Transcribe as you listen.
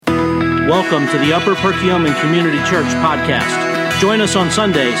Welcome to the Upper Perkiomen Community Church podcast. Join us on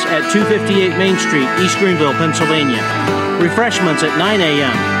Sundays at 258 Main Street, East Greenville, Pennsylvania. Refreshments at 9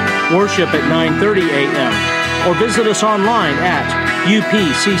 a.m., worship at 9:30 a.m., or visit us online at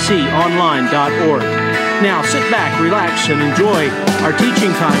upcconline.org. Now sit back, relax, and enjoy our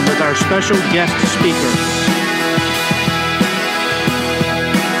teaching time with our special guest speaker.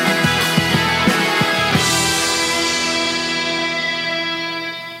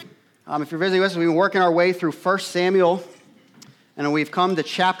 If you're visiting with us, we've been working our way through 1 Samuel, and we've come to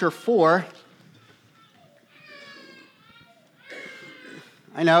chapter 4.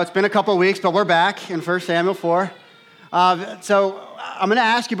 I know, it's been a couple of weeks, but we're back in 1 Samuel 4. So I'm going to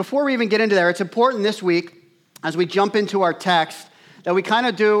ask you, before we even get into there, it's important this week, as we jump into our text, that we kind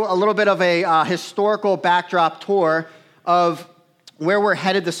of do a little bit of a historical backdrop tour of where we're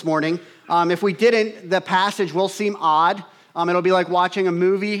headed this morning. If we didn't, the passage will seem odd. It'll be like watching a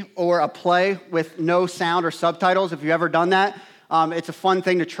movie or a play with no sound or subtitles. If you've ever done that, it's a fun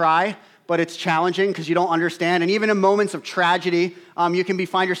thing to try, but it's challenging because you don't understand. And even in moments of tragedy, you can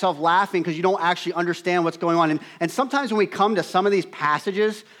find yourself laughing because you don't actually understand what's going on. And sometimes when we come to some of these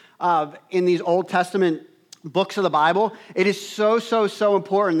passages in these Old Testament books of the Bible, it is so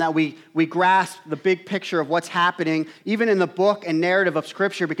important that we grasp the big picture of what's happening, even in the book and narrative of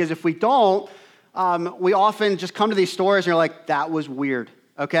Scripture, because if we don't, we often just come to these stories and you're like, that was weird,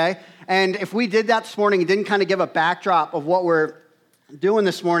 okay? And if we did that this morning and didn't kind of give a backdrop of what we're doing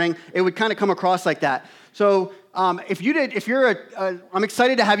this morning, it would kind of come across like that. So I'm excited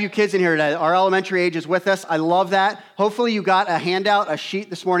to have you kids in here today. Our elementary age is with us. I love that. Hopefully you got a handout, a sheet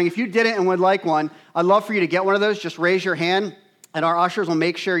this morning. If you didn't and would like one, I'd love for you to get one of those. Just raise your hand, and our ushers will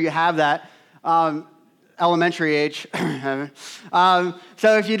make sure you have that. Elementary age. So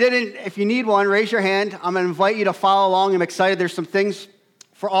if you need one, raise your hand. I'm going to invite you to follow along. I'm excited. There's some things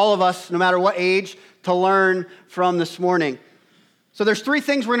for all of us, no matter what age, to learn from this morning. So there's three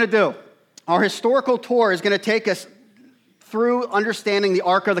things we're going to do. Our historical tour is going to take us through understanding the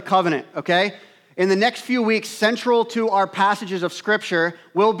Ark of the Covenant, okay? In the next few weeks, central to our passages of Scripture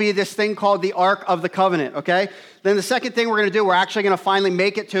will be this thing called the Ark of the Covenant, okay? Then the second thing we're going to do, we're actually going to finally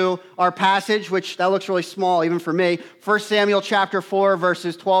make it to our passage, which that looks really small even for me, 1 Samuel chapter 4,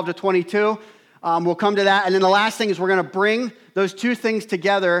 verses 12 to 22. We'll come to that. And then the last thing is we're going to bring those two things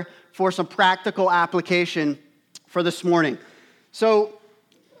together for some practical application for this morning. So,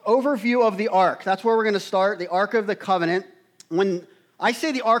 overview of the Ark. That's where we're going to start, the Ark of the Covenant. When I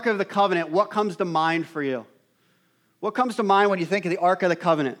say the Ark of the Covenant, what comes to mind for you? What comes to mind when you think of the Ark of the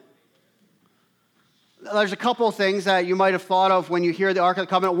Covenant? There's a couple of things that you might have thought of when you hear the Ark of the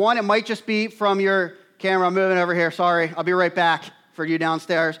Covenant. One, it might just be from your camera. I'm moving over here. Sorry. I'll be right back for you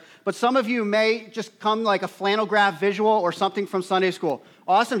downstairs. But some of you may just come like a flannel graph visual or something from Sunday school.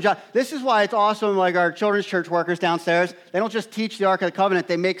 Awesome job. This is why it's awesome, like our children's church workers downstairs. They don't just teach the Ark of the Covenant.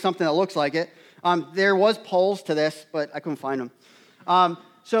 They make something that looks like it. There was polls to this, but I couldn't find them.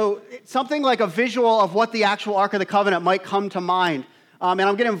 So something like a visual of what the actual Ark of the Covenant might come to mind. And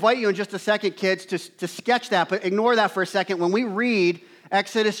I'm going to invite you in just a second, kids, to sketch that, but ignore that for a second. When we read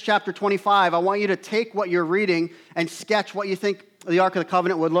Exodus chapter 25, I want you to take what you're reading and sketch what you think the Ark of the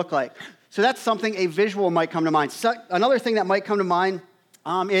Covenant would look like. So that's something, a visual might come to mind. So another thing that might come to mind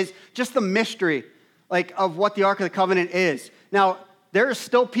is just the mystery of what the Ark of the Covenant is. Now, there are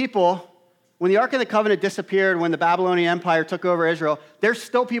still people. When the Ark of the Covenant disappeared, when the Babylonian Empire took over Israel, there's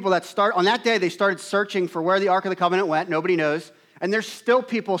still people that on that day, they started searching for where the Ark of the Covenant went. Nobody knows. And there's still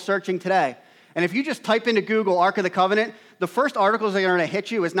people searching today. And if you just type into Google Ark of the Covenant, the first articles that are going to hit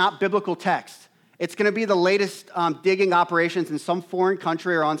you is not biblical text. It's going to be the latest digging operations in some foreign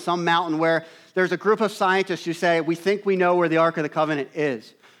country or on some mountain where there's a group of scientists who say, we think we know where the Ark of the Covenant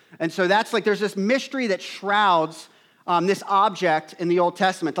is. And so there's this mystery that shrouds this object in the Old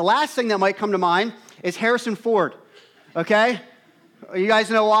Testament. The last thing that might come to mind is Harrison Ford, okay? You guys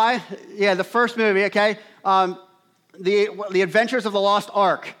know why? Yeah, the first movie, okay? The Adventures of the Lost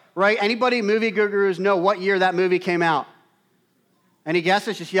Ark, right? Anybody movie gurus know what year that movie came out? Any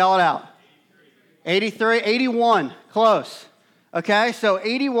guesses? Just yell it out. 83, 81, close. Okay, so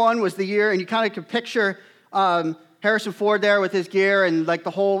 81 was the year, and you kind of could picture Harrison Ford there with his gear and like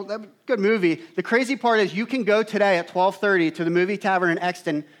the whole, good movie. The crazy part is you can go today at 12:30 to the Movie Tavern in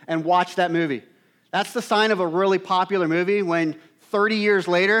Exton and watch that movie. That's the sign of a really popular movie when 30 years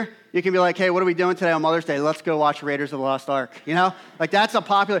later, you can be like, hey, what are we doing today on Mother's Day? Let's go watch Raiders of the Lost Ark. You know, that's a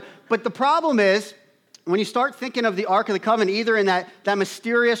popular, but the problem is when you start thinking of the Ark of the Covenant, either in that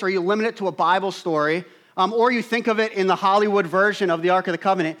mysterious or you limit it to a Bible story, or you think of it in the Hollywood version of the Ark of the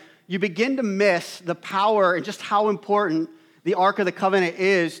Covenant, you begin to miss the power and just how important the Ark of the Covenant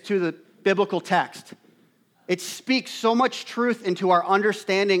is to biblical text. It speaks so much truth into our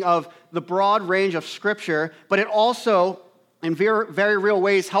understanding of the broad range of Scripture, but it also, in very, very real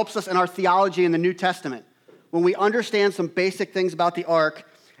ways, helps us in our theology in the New Testament. When we understand some basic things about the ark,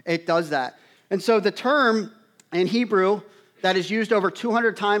 it does that. And so the term in Hebrew that is used over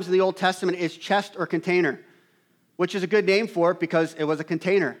 200 times in the Old Testament is chest or container, which is a good name for it because it was a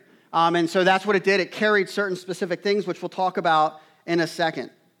container. And so that's what it did. It carried certain specific things, which we'll talk about in a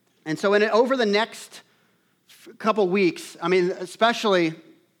second. And so over the next couple weeks, especially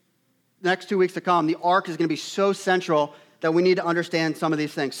the next 2 weeks to come, the ark is going to be so central that we need to understand some of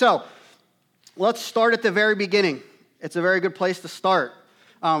these things. So let's start at the very beginning. It's a very good place to start.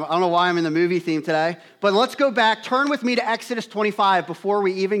 I don't know why I'm in the movie theme today, but let's go back. Turn with me to Exodus 25 before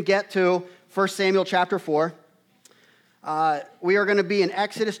we even get to 1 Samuel chapter 4. We are going to be in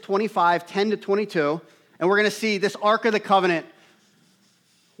Exodus 25, 10 to 22, and we're going to see this Ark of the Covenant.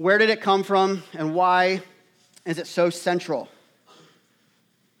 Where did it come from, and why is it so central?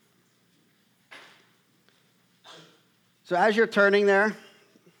 So as you're turning there,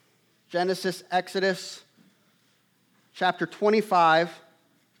 Genesis, Exodus, chapter 25,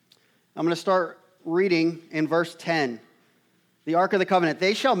 I'm going to start reading in verse 10. The Ark of the Covenant.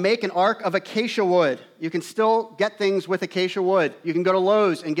 They shall make an ark of acacia wood. You can still get things with acacia wood. You can go to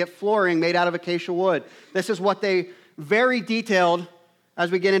Lowe's and get flooring made out of acacia wood. This is what they very detailed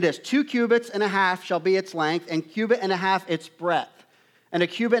as we get into this. 2 cubits and a half shall be its length, and cubit and a half its breadth, and a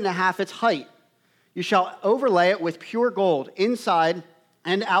cubit and a half its height. You shall overlay it with pure gold. Inside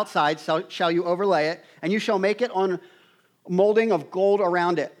and outside shall you overlay it, and you shall make it on molding of gold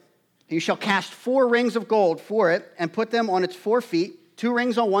around it. You shall cast 4 rings of gold for it and put them on its 4 feet, 2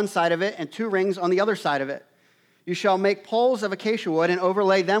 rings on one side of it and 2 rings on the other side of it. You shall make poles of acacia wood and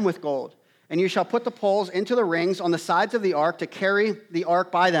overlay them with gold. And you shall put the poles into the rings on the sides of the ark to carry the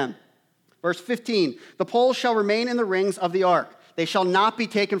ark by them. Verse 15, the poles shall remain in the rings of the ark. They shall not be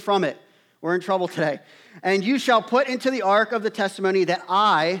taken from it. We're in trouble today. And you shall put into the ark of the testimony that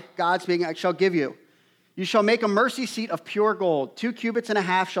I, God speaking, shall give you. You shall make a mercy seat of pure gold. 2 cubits and a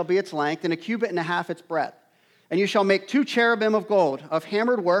half shall be its length, and a cubit and a half its breadth. And you shall make 2 cherubim of gold. Of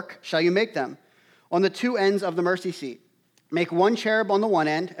hammered work shall you make them, on the 2 ends of the mercy seat. Make 1 cherub on the one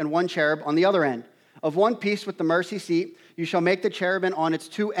end, and 1 cherub on the other end. Of one piece with the mercy seat, you shall make the cherubim on its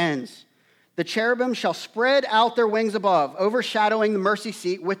 2 ends. The cherubim shall spread out their wings above, overshadowing the mercy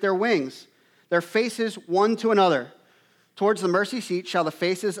seat with their wings, their faces one to another. Towards the mercy seat shall the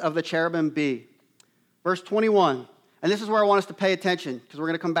faces of the cherubim be. Verse 21, and this is where I want us to pay attention, because we're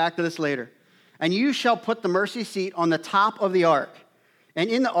going to come back to this later. And you shall put the mercy seat on the top of the ark, and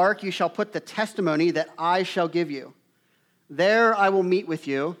in the ark you shall put the testimony that I shall give you. There I will meet with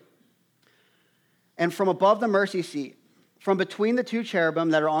you, and from above the mercy seat, from between the 2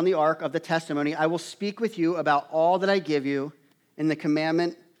 cherubim that are on the ark of the testimony, I will speak with you about all that I give you in the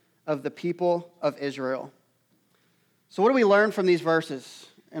commandment of the people of Israel. So what do we learn from these verses?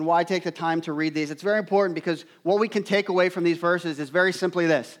 And why take the time to read these? It's very important because what we can take away from these verses is very simply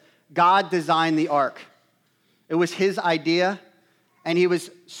this. God designed the ark. It was his idea, and he was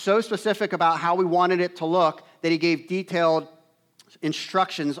so specific about how we wanted it to look that he gave detailed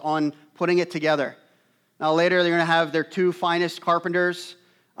instructions on putting it together. Now later they're going to have their 2 finest carpenters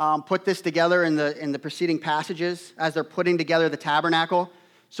put this together in the preceding passages as they're putting together the tabernacle.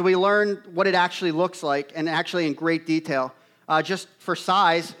 So we learn what it actually looks like, and actually in great detail. Just for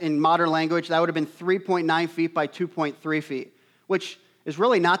size, in modern language, that would have been 3.9 feet by 2.3 feet, which is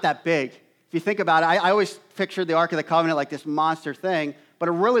really not that big. If you think about it, I always pictured the Ark of the Covenant like this monster thing, but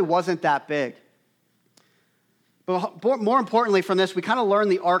it really wasn't that big. But more importantly from this, we kind of learn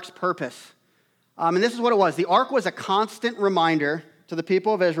the Ark's purpose. And this is what it was. The Ark was a constant reminder to the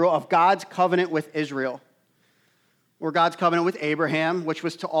people of Israel of God's covenant with Israel, or God's covenant with Abraham, which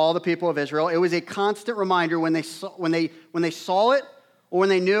was to all the people of Israel. It was a constant reminder when they saw it, or when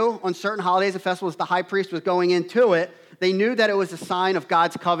they knew on certain holidays and festivals the high priest was going into it, they knew that it was a sign of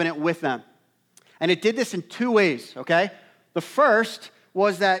God's covenant with them. And it did this in 2 ways, okay? The first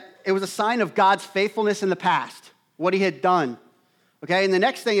was that it was a sign of God's faithfulness in the past, what he had done, okay? And the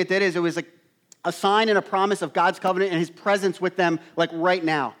next thing it did is it was a sign and a promise of God's covenant and his presence with them, like right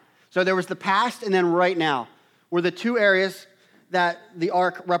now. So there was the past and then right now were the 2 areas that the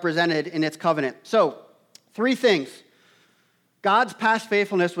ark represented in its covenant. So, 3 things. God's past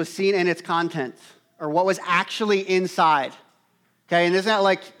faithfulness was seen in its contents, or what was actually inside. Okay, and isn't that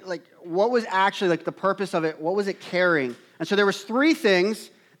like what was actually like the purpose of it? What was it carrying? And so there was 3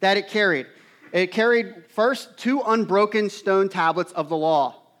 things that it carried. It carried first 2 unbroken stone tablets of the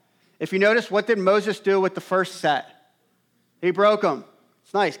law. If you notice, what did Moses do with the first set? He broke them.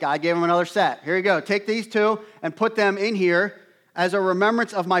 It's nice. God gave him another set. Here you go. Take these two and put them in here as a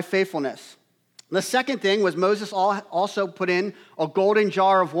remembrance of my faithfulness. The second thing was Moses also put in a golden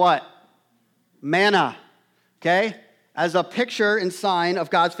jar of what? Manna. Okay? As a picture and sign of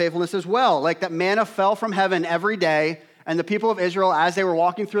God's faithfulness as well. Like that manna fell from heaven every day, and the people of Israel, as they were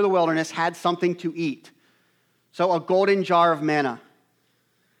walking through the wilderness, had something to eat. So a golden jar of manna.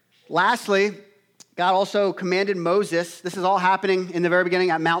 Lastly, God also commanded Moses, this is all happening in the very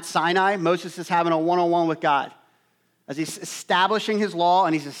beginning at Mount Sinai. Moses is having a one-on-one with God. As he's establishing his law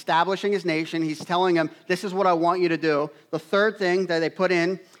and he's establishing his nation, he's telling him, this is what I want you to do. The third thing that they put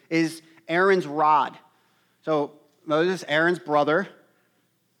in is Aaron's rod. So Moses, Aaron's brother,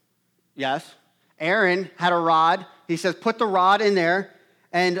 yes, Aaron had a rod. He says, put the rod in there.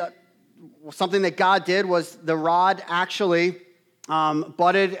 And something that God did was the rod actually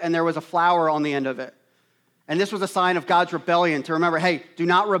budded and there was a flower on the end of it. And this was a sign of God's rebellion to remember, hey, do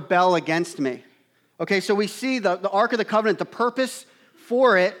not rebel against me. Okay, so we see the Ark of the Covenant, the purpose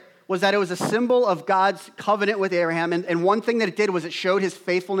for it was that it was a symbol of God's covenant with Abraham. And one thing that it did was it showed his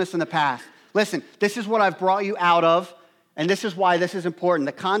faithfulness in the past. Listen, this is what I've brought you out of, and this is why this is important.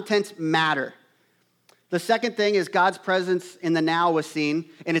 The contents matter. The second thing is God's presence in the now was seen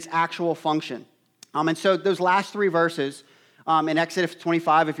in its actual function. And so those last three verses in Exodus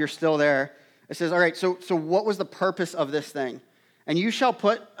 25, if you're still there, it says, all right, so what was the purpose of this thing? And you shall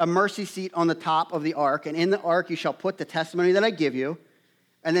put a mercy seat on the top of the ark, and in the ark you shall put the testimony that I give you.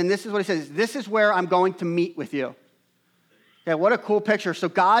 And then this is what he says, this is where I'm going to meet with you. Okay, what a cool picture. So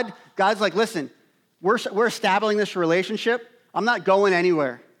God's like, listen, we're establishing this relationship. I'm not going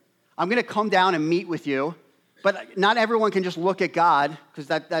anywhere. I'm going to come down and meet with you. But not everyone can just look at God because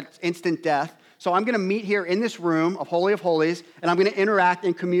that's instant death. So I'm going to meet here in this room of Holy of Holies, and I'm going to interact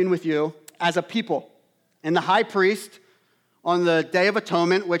and commune with you as a people. And the high priest on the Day of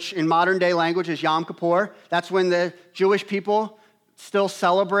Atonement, which in modern day language is Yom Kippur, that's when the Jewish people still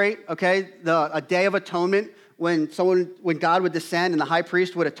celebrate, okay, a Day of Atonement when God would descend and the high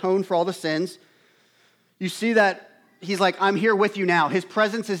priest would atone for all the sins. You see that he's like, I'm here with you now. His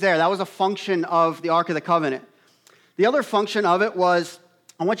presence is there. That was a function of the Ark of the Covenant. The other function of it was,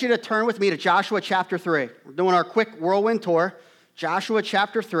 I want you to turn with me to Joshua chapter 3. We're doing our quick whirlwind tour. Joshua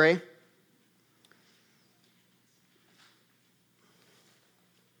chapter 3.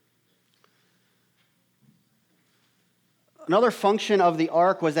 Another function of the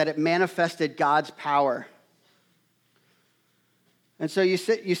ark was that it manifested God's power. And so you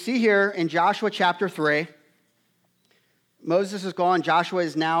see here in Joshua chapter 3, Moses is gone. Joshua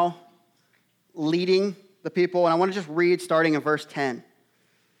is now leading the people. And I want to just read starting in verse 10.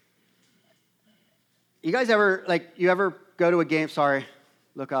 You guys ever, you ever go to a game? Sorry,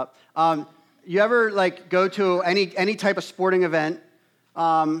 look up. You ever, go to any type of sporting event?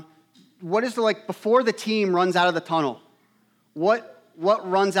 What is before the team runs out of the tunnel? What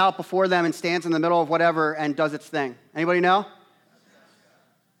runs out before them and stands in the middle of whatever and does its thing? Anybody know?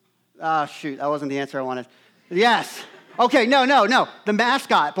 Shoot, that wasn't the answer I wanted. Yes. Okay, no. The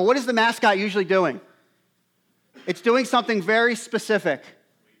mascot. But what is the mascot usually doing? It's doing something very specific.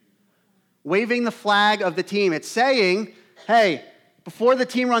 Waving the flag of the team. It's saying, hey, before the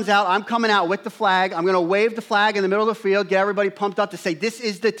team runs out, I'm coming out with the flag. I'm going to wave the flag in the middle of the field, get everybody pumped up to say, this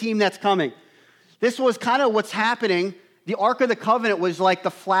is the team that's coming. This was kind of what's happening. The Ark of the Covenant was like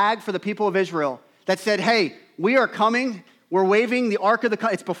the flag for the people of Israel that said, hey, we are coming. We're waving the Ark of the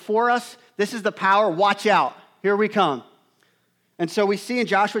Covenant. It's before us. This is the power. Watch out. Here we come. And so we see in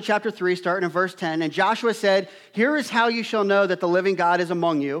Joshua chapter 3, starting in verse 10, and Joshua said, here is how you shall know that the living God is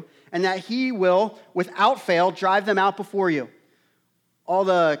among you, and that he will, without fail, drive them out before you. All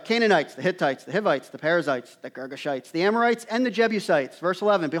the Canaanites, the Hittites, the Hivites, the Perizzites, the Girgashites, the Amorites, and the Jebusites. Verse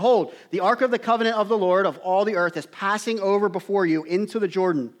 11, behold, the ark of the covenant of the Lord of all the earth is passing over before you into the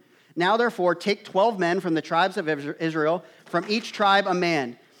Jordan. Now, therefore, take 12 men from the tribes of Israel, from each tribe a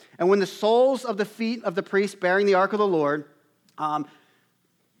man. And when the soles of the feet of the priests bearing the ark of the Lord, the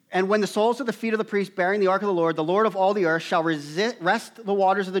Lord of all the earth shall rest the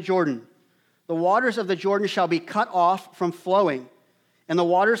waters of the Jordan. The waters of the Jordan shall be cut off from flowing, and the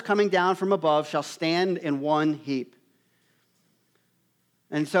waters coming down from above shall stand in one heap.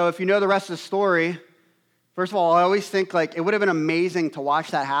 And so if you know the rest of the story, first of all, I always think it would have been amazing to watch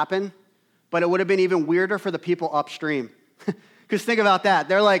that happen, but it would have been even weirder for the people upstream. Because think about that.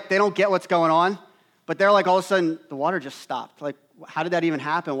 They're they don't get what's going on, but they're all of a sudden, the water just stopped. How did that even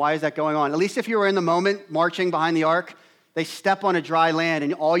happen? Why is that going on? At least if you were in the moment marching behind the ark, they step on a dry land,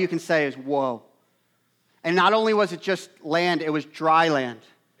 and all you can say is, whoa. And not only was it just land, it was dry land.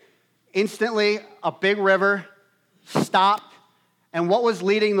 Instantly, a big river stopped, And what was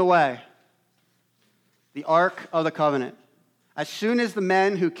leading the way? The Ark of the Covenant. As soon as the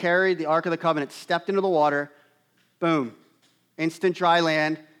men who carried the Ark of the Covenant stepped into the water, boom, instant dry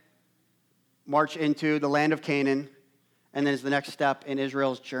land, march into the land of Canaan, and then is the next step in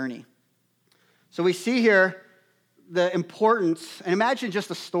Israel's journey. So we see here the importance, and imagine just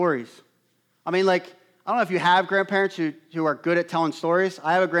the stories. I mean, like, I don't know if you have grandparents who are good at telling stories.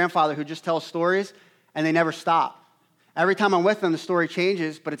 I have a grandfather who just tells stories, and they never stop. Every time I'm with them, the story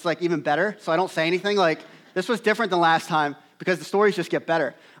changes, but it's like even better, so I don't say anything. Like, this was different than last time because the stories just get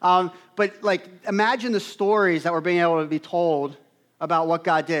better. But like, imagine the stories that we're being able to be told about what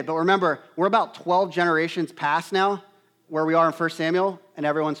God did. But remember, we're about 12 generations past now where we are in 1 Samuel, and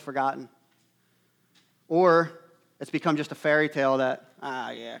everyone's forgotten. Or it's become just a fairy tale that,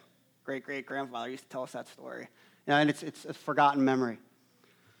 great-great-grandfather used to tell us that story. And it's a forgotten memory.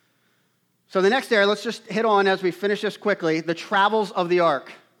 So the next area, let's just hit on, as we finish this quickly, the travels of the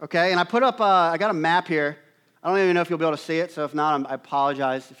ark, okay? And I put up, I got a map here. I don't even know if you'll be able to see it, so if not, I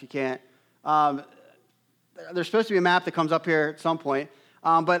apologize if you can't. There's supposed to be a map that comes up here at some point,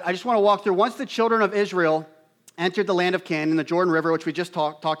 but I just want to walk through. Once the children of Israel entered the land of Canaan, the Jordan River, which we just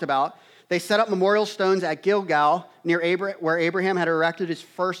talked about, they set up memorial stones at Gilgal, where Abraham had erected his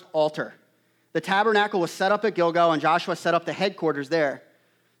first altar. The tabernacle was set up at Gilgal, and Joshua set up the headquarters there.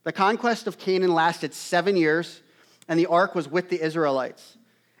 The conquest of Canaan lasted 7 years, and the ark was with the Israelites.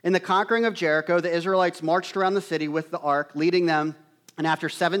 In the conquering of Jericho, the Israelites marched around the city with the ark, leading them, and after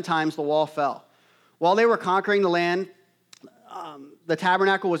 7 times the wall fell. While they were conquering the land, the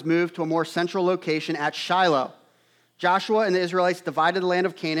tabernacle was moved to a more central location at Shiloh. Joshua and the Israelites divided the land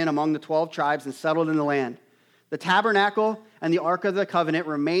of Canaan among the 12 tribes and settled in the land. The tabernacle and the Ark of the Covenant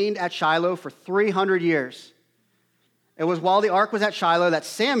remained at Shiloh for 300 years. It was while the ark was at Shiloh that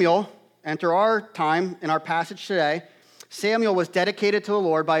Samuel, enter our time in our passage today, Samuel was dedicated to the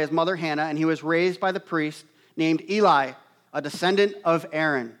Lord by his mother Hannah, and he was raised by the priest named Eli, a descendant of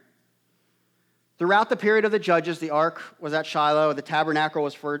Aaron. Throughout the period of the judges, the ark was at Shiloh. The tabernacle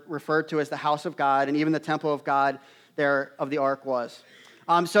was referred to as the house of God, and even the temple of God there of the ark was.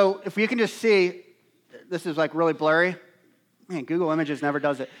 So if you can just see, this is like really blurry. Man, Google Images never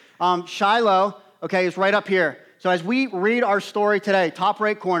does it. Shiloh, okay, is right up here. So as we read our story today, top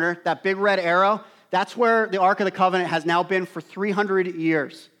right corner, that big red arrow, that's where the Ark of the Covenant has now been for 300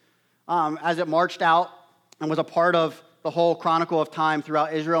 years as it marched out and was a part of the whole chronicle of time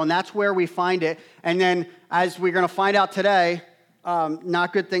throughout Israel. And that's where we find it. And then as we're going to find out today,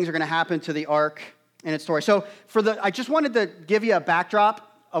 not good things are going to happen to the ark and its story. So I just wanted to give you a backdrop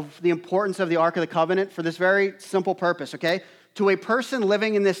of the importance of the Ark of the Covenant for this very simple purpose, okay? To a person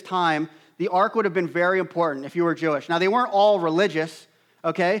living in this time, the ark would have been very important if you were Jewish. Now, they weren't all religious,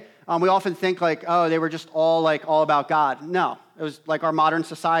 okay? We often think like, oh, they were just all about God. No, it was like our modern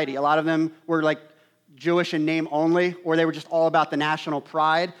society. A lot of them were like Jewish in name only, or they were just all about the national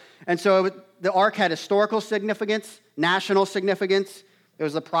pride. And so the ark had historical significance, national significance. It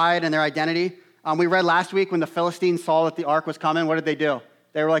was the pride and their identity. We read last week when the Philistines saw that the ark was coming, what did they do?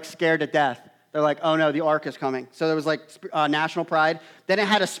 They were like scared to death. They're like, oh no, the ark is coming. So there was like national pride. Then it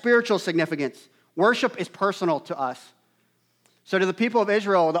had a spiritual significance. Worship is personal to us. So to the people of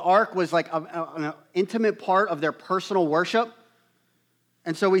Israel, the ark was like an intimate part of their personal worship.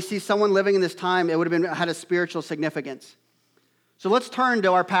 And so we see someone living in this time, it would have had a spiritual significance. So let's turn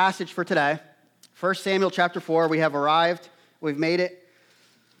to our passage for today. 1 Samuel chapter 4, we have arrived. We've made it.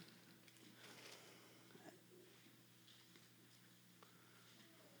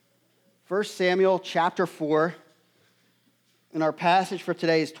 First Samuel chapter 4, and our passage for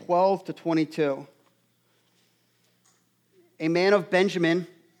today is 12 to 22. A man of Benjamin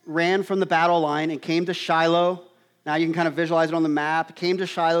ran from the battle line and came to Shiloh. Now you can kind of visualize it on the map. Came to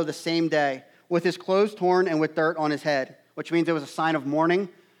Shiloh the same day with his clothes torn and with dirt on his head, which means it was a sign of mourning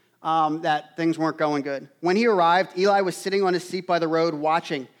that things weren't going good. When he arrived, Eli was sitting on his seat by the road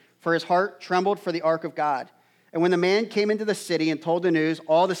watching, for his heart trembled for the ark of God. And when the man came into the city and told the news,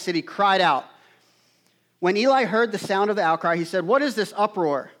 all the city cried out. When Eli heard the sound of the outcry, he said, "What is this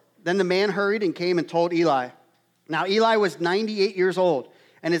uproar?" Then the man hurried and came and told Eli. Now Eli was 98 years old,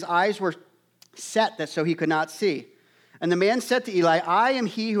 and his eyes were set so he could not see. And the man said to Eli, "I am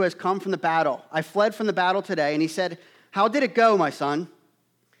he who has come from the battle. I fled from the battle today." And he said, "How did it go, my son?"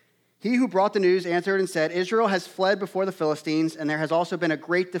 He who brought the news answered and said, "Israel has fled before the Philistines, and there has also been a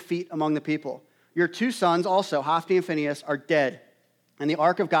great defeat among the people. Your 2 sons also, Hophni and Phinehas, are dead, and the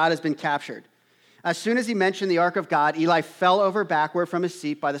ark of God has been captured." As soon as he mentioned the ark of God, Eli fell over backward from his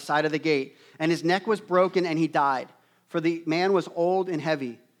seat by the side of the gate, and his neck was broken, and he died. For the man was old and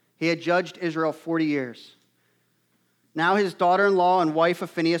heavy. He had judged Israel 40 years. Now his daughter-in-law and wife of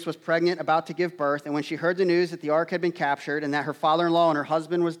Phinehas was pregnant, about to give birth, and when she heard the news that the ark had been captured and that her father-in-law and her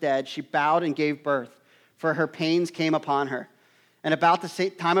husband was dead, she bowed and gave birth, for her pains came upon her. And about the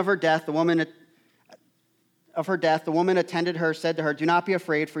time of her death, the woman attended her, said to her, "Do not be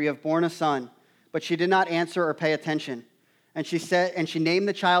afraid, for you have borne a son." But she did not answer or pay attention. And she named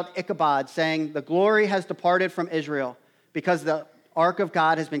the child Ichabod, saying, "The glory has departed from Israel, because the ark of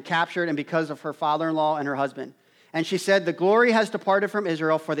God has been captured, and because of her father-in-law and her husband." And she said, "The glory has departed from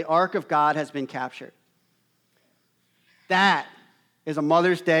Israel, for the ark of God has been captured." That is a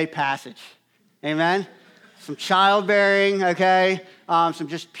Mother's Day passage. Amen? Some childbearing, okay? Some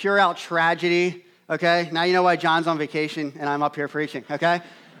just pure out tragedy, okay? Now you know why John's on vacation and I'm up here preaching, okay?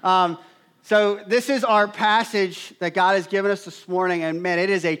 So this is our passage that God has given us this morning, and man, it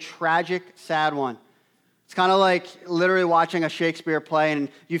is a tragic, sad one. It's kind of like literally watching a Shakespeare play, and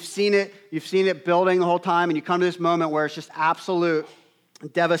you've seen it building the whole time, and you come to this moment where it's just absolute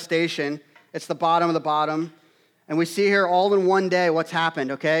devastation. It's the bottom of the bottom. And we see here all in one day what's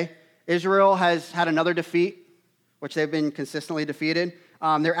happened, okay? Israel has had another defeat, which they've been consistently defeated.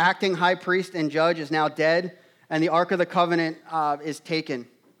 Their acting high priest and judge is now dead, and the Ark of the Covenant is taken,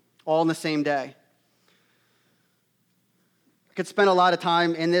 all in the same day. I could spend a lot of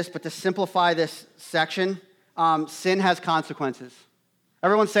time in this, but to simplify this section, sin has consequences.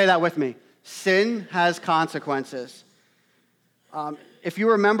 Everyone say that with me. Sin has consequences. If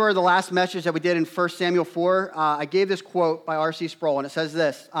you remember the last message that we did in 1 Samuel 4, I gave this quote by R.C. Sproul, and it says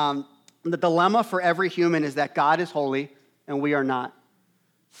this: the dilemma for every human is that God is holy and we are not.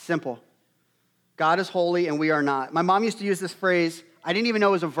 Simple. God is holy and we are not. My mom used to use this phrase. I didn't even know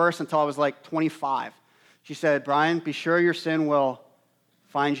it was a verse until I was like 25. She said, "Brian, be sure your sin will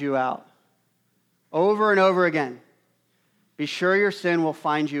find you out." Over and over again. Be sure your sin will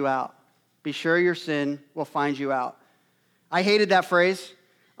find you out. Be sure your sin will find you out. I hated that phrase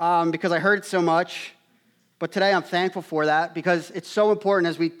because I heard it so much. But today I'm thankful for that because it's so important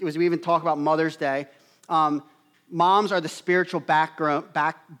as we even talk about Mother's Day. Moms are the spiritual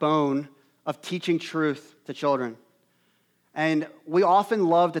backbone of teaching truth to children. And we often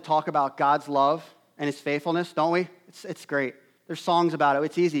love to talk about God's love and his faithfulness, don't we? It's great. There's songs about it.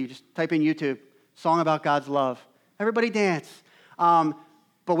 It's easy. You just type in YouTube, song about God's love. Everybody dance.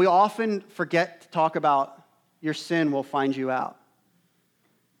 But we often forget to talk about your sin will find you out.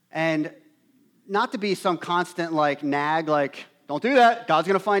 And not to be some constant nag, don't do that, God's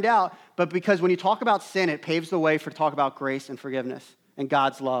going to find out. But because when you talk about sin, it paves the way for talk about grace and forgiveness and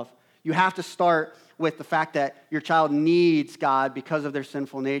God's love. You have to start with the fact that your child needs God because of their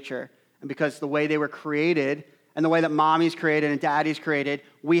sinful nature and because the way they were created and the way that mommy's created and daddy's created,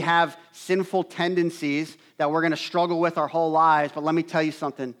 we have sinful tendencies that we're going to struggle with our whole lives. But let me tell you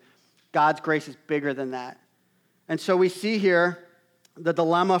something. God's grace is bigger than that. And so we see here the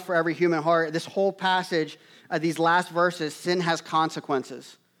dilemma for every human heart. This whole passage, these last verses, sin has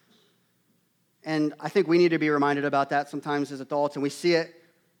consequences. And I think we need to be reminded about that sometimes as adults. And we see it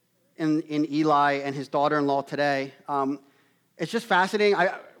in Eli and his daughter-in-law today. It's just fascinating.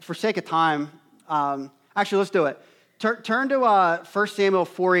 For sake of time, actually, let's do it. Turn to 1 Samuel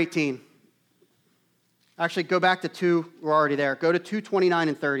 4:18. Actually, go back to 2. We're already there. Go to 2:29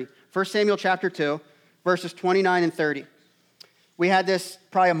 and 30. 1 Samuel chapter 2, verses 29 and 30. We had this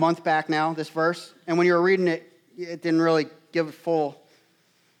probably a month back now, this verse. And when you were reading it, it didn't really give it full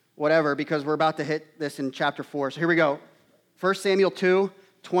whatever because we're about to hit this in chapter 4. So here we go. 1 Samuel 2,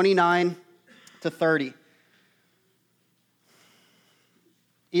 29 to 30.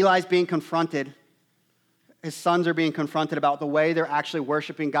 Eli's being confronted. His sons are being confronted about the way they're actually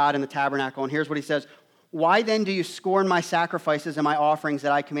worshiping God in the tabernacle. And here's what he says: "Why then do you scorn my sacrifices and my offerings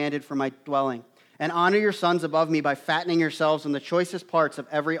that I commanded for my dwelling? And honor your sons above me by fattening yourselves on the choicest parts of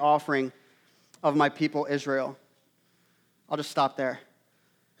every offering of my people Israel." I'll just stop there.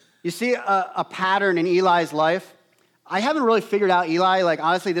 You see a pattern in Eli's life. I haven't really figured out Eli.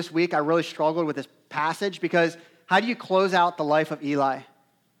 Honestly, this week I really struggled with this passage because how do you close out the life of Eli?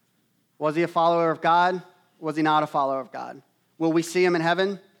 Was he a follower of God? Was he not a follower of God? Will we see him in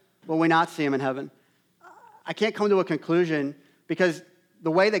heaven? Will we not see him in heaven? I can't come to a conclusion because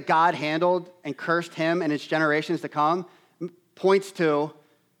the way that God handled and cursed him and his generations to come points to,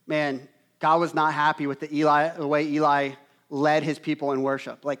 man, God was not happy with the way Eli led his people in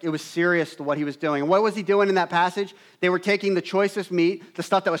worship. It was serious to what he was doing. And what was he doing in that passage? They were taking the choicest meat, the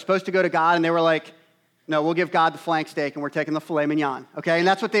stuff that was supposed to go to God, and they were like, no, we'll give God the flank steak, and we're taking the filet mignon, okay? And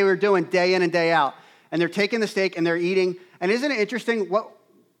that's what they were doing day in and day out. And they're taking the steak, and they're eating. And isn't it interesting?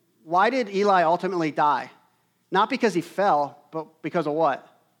 Why did Eli ultimately die? Not because he fell, but because of what?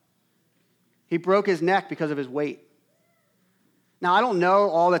 He broke his neck because of his weight. Now, I don't know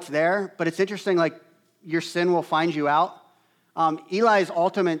all that's there, but it's interesting, like, your sin will find you out. Eli's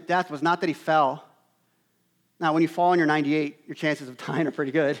ultimate death was not that he fell. Now, when you fall and you're 98, your chances of dying are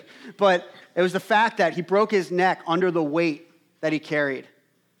pretty good. But it was the fact that he broke his neck under the weight that he carried.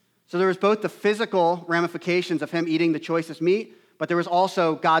 So there was both the physical ramifications of him eating the choicest meat, but there was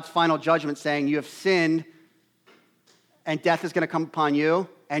also God's final judgment saying, you have sinned, and death is going to come upon you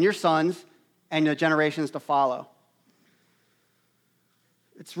and your sons and the generations to follow.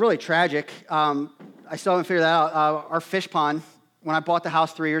 It's really tragic. I still haven't figured that out. Our fish pond, when I bought the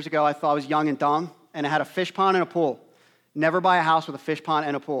house 3 years ago, I thought I was young and dumb, and it had a fish pond and a pool. Never buy a house with a fish pond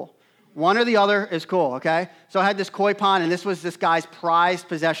and a pool. One or the other is cool, okay? So I had this koi pond, and this was this guy's prized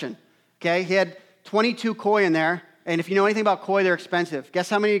possession, okay? He had 22 koi in there, and if you know anything about koi, they're expensive. Guess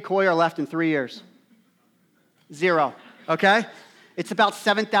how many koi are left in 3 years? 0, okay? It's about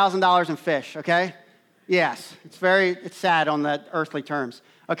 $7,000 in fish, okay? Yes, it's sad on the earthly terms,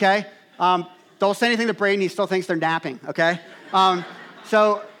 okay? Don't say anything to Braden, he still thinks they're napping, okay?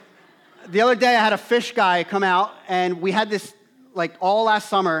 So the other day I had a fish guy come out, and we had this, like all last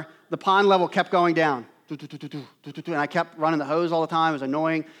summer, the pond level kept going down. And I kept running the hose all the time, it was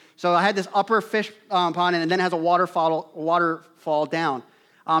annoying. So I had this upper fish pond, and then it has a waterfall down.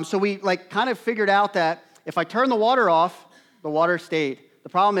 So we kind of figured out that if I turn the water off, the water stayed. The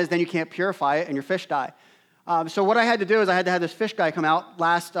problem is then you can't purify it and your fish die. So what I had to do is I had to have this fish guy come out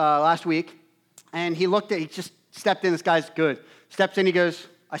last week, and he just stepped in. This guy's good. Steps in, he goes,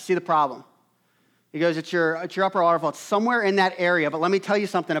 I see the problem. He goes, it's your upper waterfall. It's somewhere in that area, but let me tell you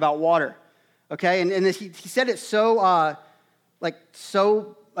something about water, okay? And he said it so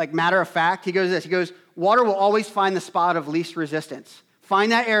matter of fact. He goes, water will always find the spot of least resistance.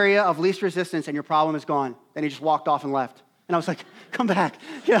 Find that area of least resistance and your problem is gone. Then he just walked off and left. And I was like, come back.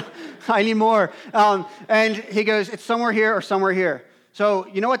 I need more. And he goes, it's somewhere here or somewhere here. So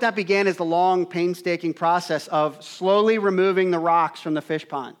you know what that began is the long, painstaking process of slowly removing the rocks from the fish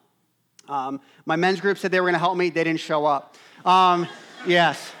pond. My men's group said they were going to help me. They didn't show up.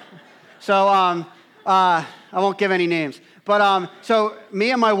 Yes. So I won't give any names. But so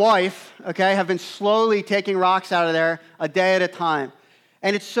me and my wife, okay, have been slowly taking rocks out of there a day at a time.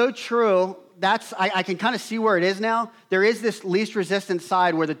 And it's so true. I can kind of see where it is now. There is this least resistance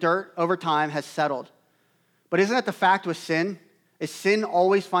side where the dirt over time has settled. But isn't that the fact with sin? Is sin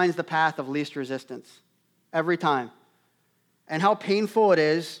always finds the path of least resistance. Every time. And how painful it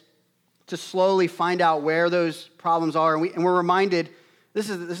is to slowly find out where those problems are. And we're reminded,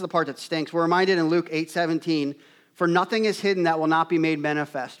 this is the part that stinks. We're reminded in Luke 8:17, for nothing is hidden that will not be made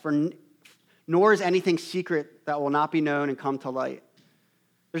manifest, nor is anything secret that will not be known and come to light.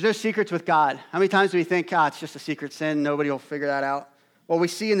 There's no secrets with God. How many times do we think, it's just a secret sin, nobody will figure that out? Well, we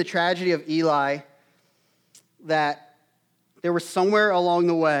see in the tragedy of Eli that there was somewhere along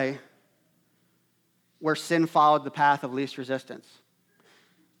the way where sin followed the path of least resistance.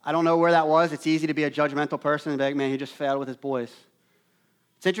 I don't know where that was. It's easy to be a judgmental person and be like, man, he just failed with his boys.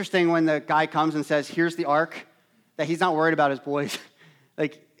 It's interesting when the guy comes and says, here's the ark, that he's not worried about his boys.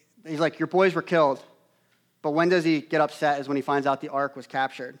 He's like, your boys were killed. But when does he get upset is when he finds out the ark was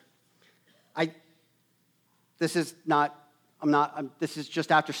captured. This is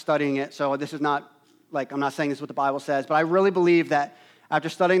just after studying it, so this is not, I'm not saying this is what the Bible says, but I really believe that after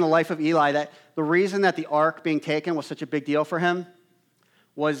studying the life of Eli, that the reason that the ark being taken was such a big deal for him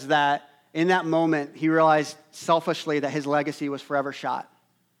was that in that moment, he realized selfishly that his legacy was forever shot.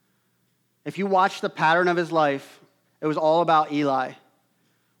 If you watch the pattern of his life, it was all about Eli.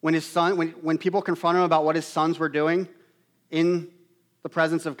 When people confronted him about what his sons were doing in the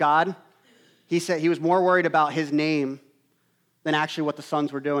presence of God, he said he was more worried about his name than actually what the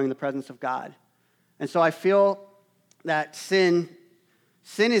sons were doing in the presence of God. And so I feel that sin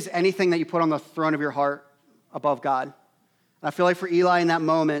is anything that you put on the throne of your heart above God. And I feel like for Eli in that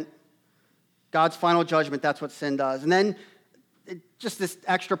moment, God's final judgment, that's what sin does. And then just this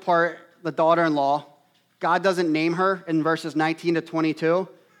extra part, the daughter-in-law, God doesn't name her in verses 19 to 22.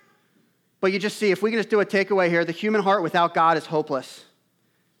 But you just see, if we can just do a takeaway here, the human heart without God is hopeless.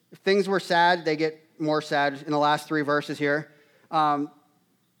 If things were sad, they get more sad in the last 3 verses here.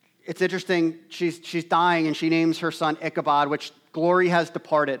 It's interesting, she's dying, and she names her son Ichabod, which glory has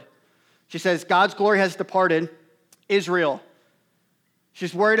departed. She says, God's glory has departed, Israel.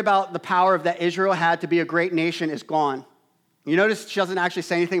 She's worried about the power that Israel had to be a great nation is gone. You notice she doesn't actually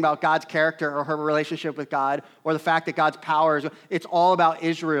say anything about God's character or her relationship with God or the fact that God's power it's all about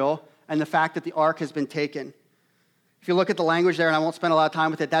Israel and the fact that the ark has been taken. If you look at the language there, and I won't spend a lot of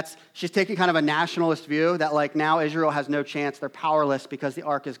time with it, she's taking kind of a nationalist view that now Israel has no chance. They're powerless because the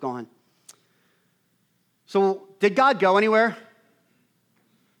ark is gone. So did God go anywhere?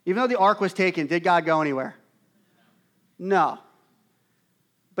 Even though the ark was taken, did God go anywhere? No.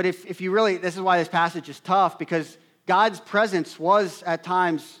 But if you really, this is why this passage is tough, because God's presence was at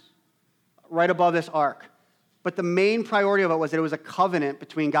times right above this ark. But the main priority of it was that it was a covenant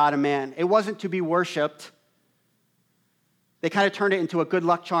between God and man. It wasn't to be worshipped. They kind of turned it into a good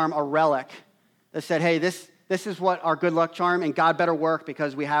luck charm, a relic, that said, hey, this is what our good luck charm, and God better work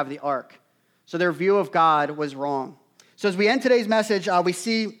because we have the ark. So their view of God was wrong. So as we end today's message, we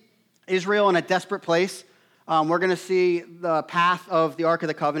see Israel in a desperate place. We're going to see the path of the Ark of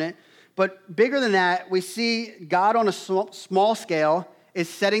the Covenant. But bigger than that, we see God on a small scale is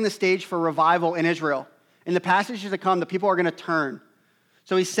setting the stage for revival in Israel. In the passages that come, the people are going to turn.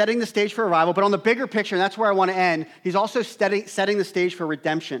 So he's setting the stage for revival. But on the bigger picture, and that's where I want to end, he's also setting the stage for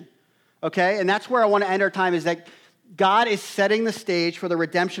redemption. Okay? And that's where I want to end our time, is that God is setting the stage for the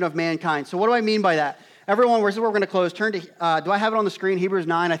redemption of mankind. So what do I mean by that? Everyone, this is where we're going to close. Turn to, do I have it on the screen? Hebrews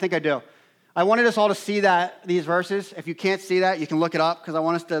 9? I think I do. I wanted us all to see these verses. If you can't see that, you can look it up, because I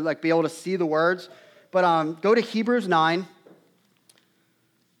want us to be able to see the words. But go to Hebrews 9.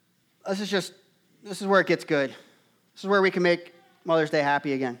 This is where it gets good. This is where we can make Mother's Day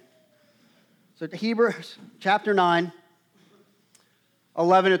happy again. So Hebrews chapter 9,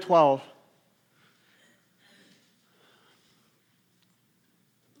 11 to 12.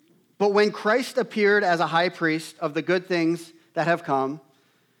 But when Christ appeared as a high priest of the good things that have come,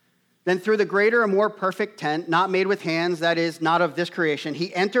 then through the greater and more perfect tent, not made with hands, that is, not of this creation,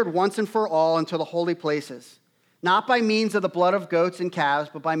 he entered once and for all into the holy places, not by means of the blood of goats and calves,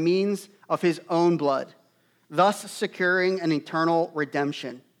 but by means of his own blood, thus securing an eternal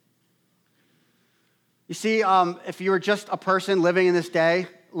redemption. You see, if you were just a person living in this day,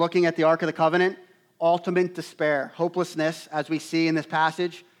 looking at the Ark of the Covenant, ultimate despair, hopelessness, as we see in this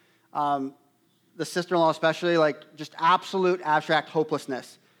passage, the sister-in-law especially, just absolute abstract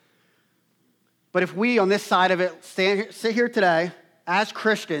hopelessness. But if we, on this side of it, sit here today as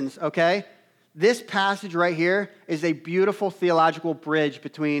Christians, okay, this passage right here is a beautiful theological bridge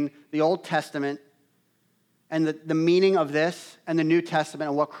between the Old Testament and the meaning of this and the New Testament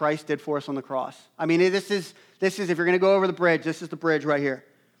and what Christ did for us on the cross. I mean, this is if you're going to go over the bridge, this is the bridge right here.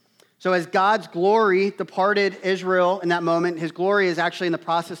 So as God's glory departed Israel in that moment, his glory is actually in the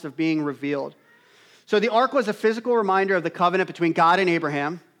process of being revealed. So the ark was a physical reminder of the covenant between God and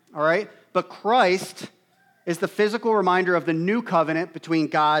Abraham, all right? But Christ is the physical reminder of the new covenant between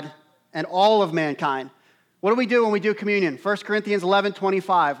God and all of mankind. What do we do when we do communion? 1 Corinthians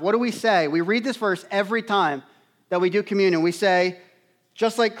 11:25. What do we say? We read this verse every time that we do communion. We say,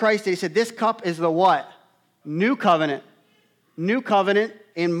 just like Christ did, he said, this cup is the what? New covenant. New covenant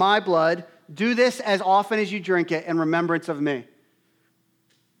in my blood. Do this as often as you drink it in remembrance of me.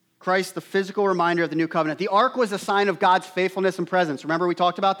 Christ, the physical reminder of the new covenant. The ark was a sign of God's faithfulness and presence. Remember we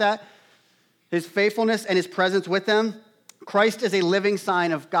talked about that? His faithfulness and his presence with them. Christ is a living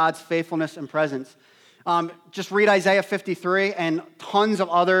sign of God's faithfulness and presence. Just read Isaiah 53 and tons of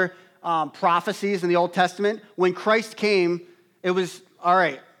other prophecies in the Old Testament. When Christ came, it was, all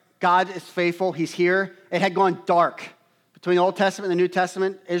right, God is faithful. He's here. It had gone dark. Between the Old Testament and the New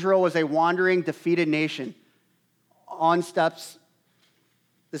Testament, Israel was a wandering, defeated nation. On steps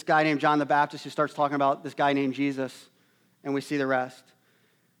this guy named John the Baptist who starts talking about this guy named Jesus, and we see the rest.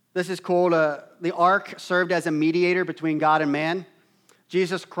 This is cool. The ark served as a mediator between God and man.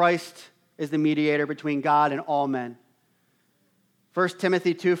 Jesus Christ is the mediator between God and all men. 1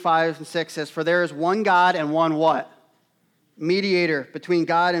 Timothy 2:5-6 says, for there is one God and one what? Mediator between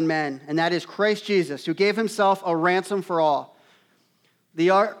God and men, and that is Christ Jesus, who gave himself a ransom for all. The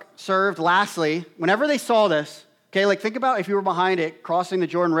ark served, lastly, whenever they saw this, okay, think about if you were behind it, crossing the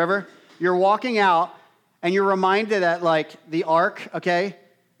Jordan River, you're walking out, and you're reminded that, the ark, okay,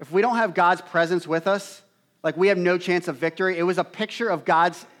 if we don't have God's presence with us, we have no chance of victory. It was a picture of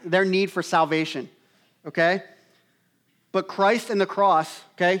their need for salvation, okay? But Christ and the cross,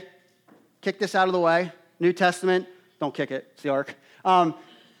 okay, kick this out of the way. New Testament, don't kick it, it's the ark.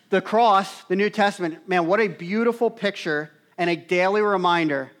 The cross, the New Testament, man, what a beautiful picture and a daily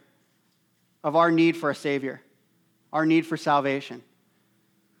reminder of our need for a Savior, our need for salvation.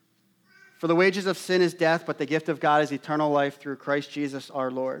 For the wages of sin is death, but the gift of God is eternal life through Christ Jesus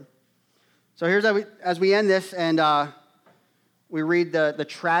our Lord. So here's as we end this, and we read the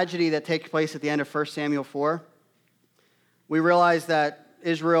tragedy that takes place at the end of 1 Samuel 4. We realize that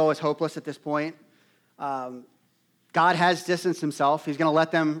Israel is hopeless at this point. God has distanced himself. He's going to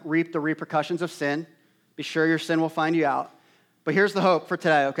let them reap the repercussions of sin. Be sure your sin will find you out. But here's the hope for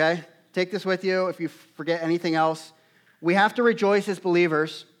today, okay? Take this with you if you forget anything else. We have to rejoice as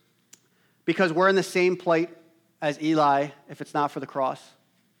believers because we're in the same plight as Eli if it's not for the cross.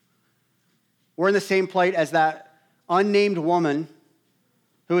 We're in the same plight as that unnamed woman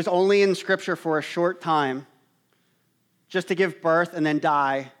who was only in Scripture for a short time just to give birth and then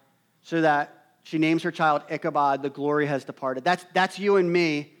die so that she names her child Ichabod, the glory has departed. That's you and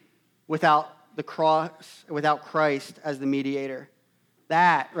me without the cross, without Christ as the mediator.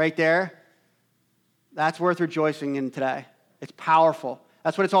 That right there, that's worth rejoicing in today. It's powerful.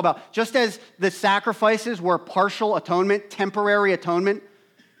 That's what it's all about. Just as the sacrifices were partial atonement, temporary atonement,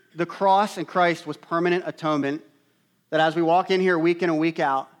 the cross and Christ was permanent atonement, that as we walk in here week in and week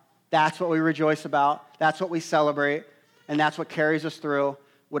out, that's what we rejoice about, that's what we celebrate, and that's what carries us through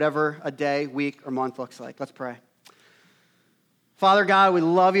whatever a day, week, or month looks like. Let's pray. Father God, we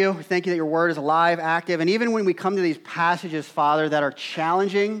love you. We thank you that your word is alive, active, and even when we come to these passages, Father, that are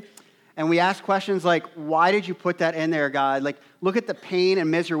challenging, and we ask questions like, why did you put that in there, God? Like, look at the pain and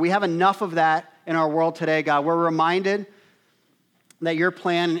misery. We have enough of that in our world today, God. We're reminded that your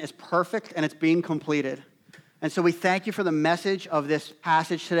plan is perfect and it's being completed. And so we thank you for the message of this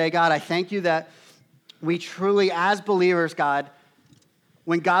passage today, God. I thank you that we truly, as believers, God,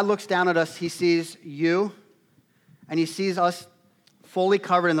 when God looks down at us, he sees you and he sees us fully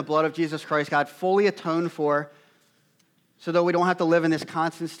covered in the blood of Jesus Christ, God, fully atoned for, so that we don't have to live in this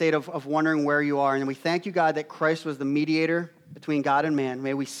constant state of wondering where you are. And we thank you, God, that Christ was the mediator between God and man.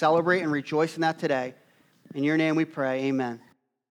 May we celebrate and rejoice in that today. In your name we pray, amen.